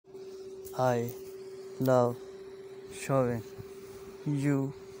I love showing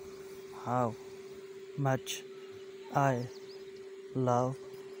you how much I love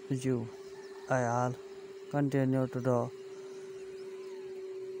you. I'll continue to do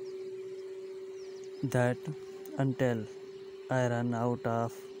that until I run out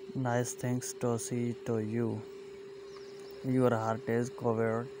of nice things to see to you. Your heart is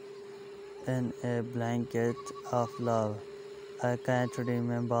covered in a blanket of love. I can't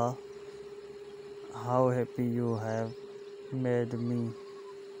remember how happy you have made me.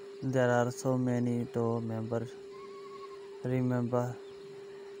 There are so many to remember.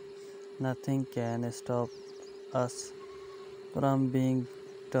 Nothing can stop us from being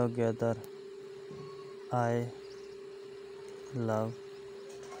together. I love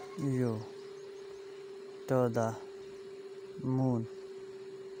you to the moon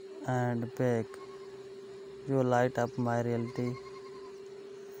and back. You light up my reality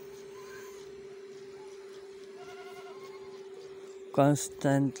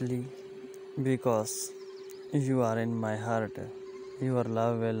constantly because you are in my heart. Your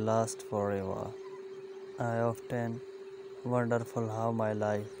love will last forever. I often wonderful how my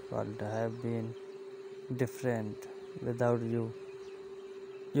life would have been different without you.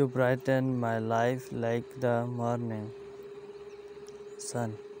 You brighten my life like the morning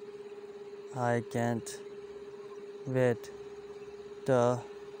sun. I can't wait to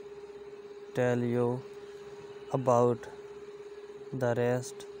tell you about the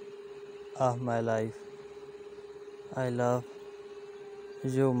rest of my life. I love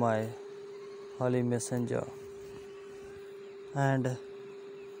you, my holy messenger, and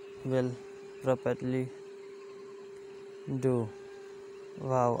will properly do.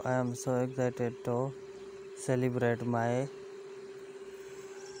 Wow, I am so excited to celebrate my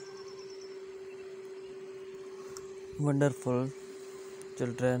wonderful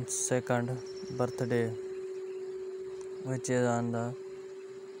children's second birthday, which is on the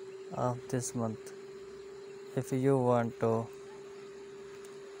of this month. If you want to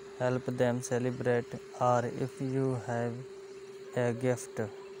help them celebrate, or if you have a gift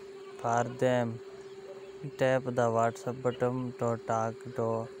for them, tap the WhatsApp button to talk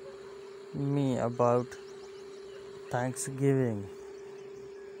to me about Thanksgiving.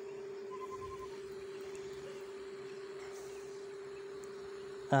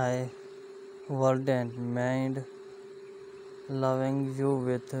 I wouldn't mind loving you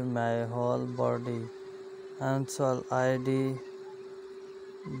with my whole body, and so I'd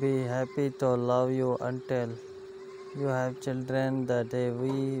be happy to love you until you have children. The day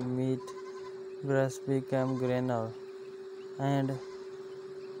we meet, grass become greener, and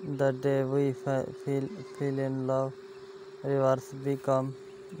the day we feel in love, rivers become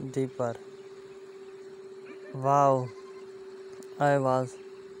deeper. Wow, I was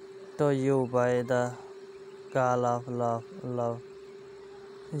to you by the call of love.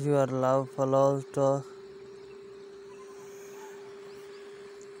 Your love follows to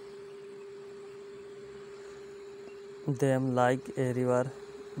them like a river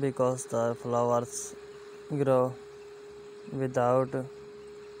because the flowers grow without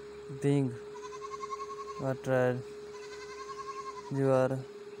being watered. Your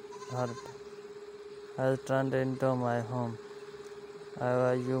heart has turned into my home.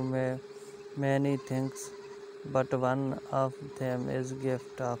 You may many things, but one of them is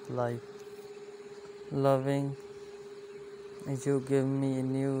gift of life. Loving you give me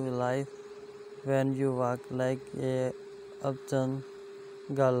new life when you walk like a upton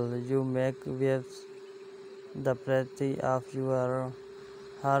girl. You make waves. The pretty of your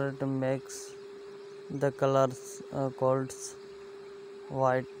heart makes the colors colds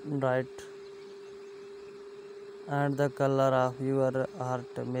white bright, and the color of your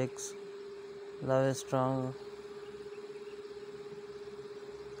heart makes love strong.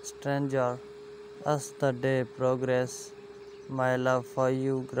 Stranger, as the day progress, my love for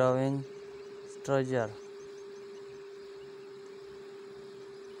you growing stronger.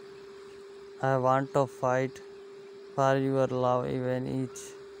 I want to fight for your love even each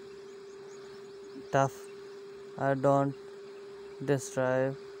tough. I don't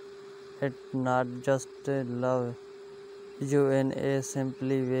describe it, not just love you in a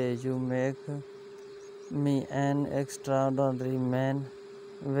simply way. You make me an extraordinary man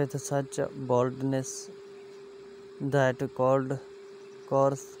with such boldness that cold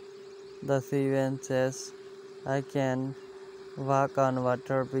course the sea says I can walk on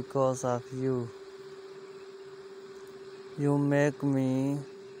water because of you. You make me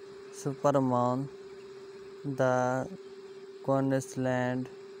Superman. The Cornish land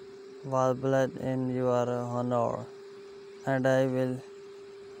was blood in your honor, and I will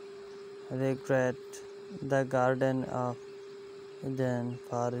regret the Garden of Eden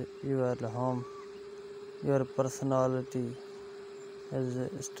for your home. Your personality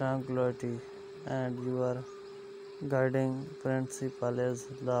is tranquility, and your guiding principle is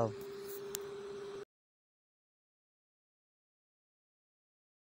love.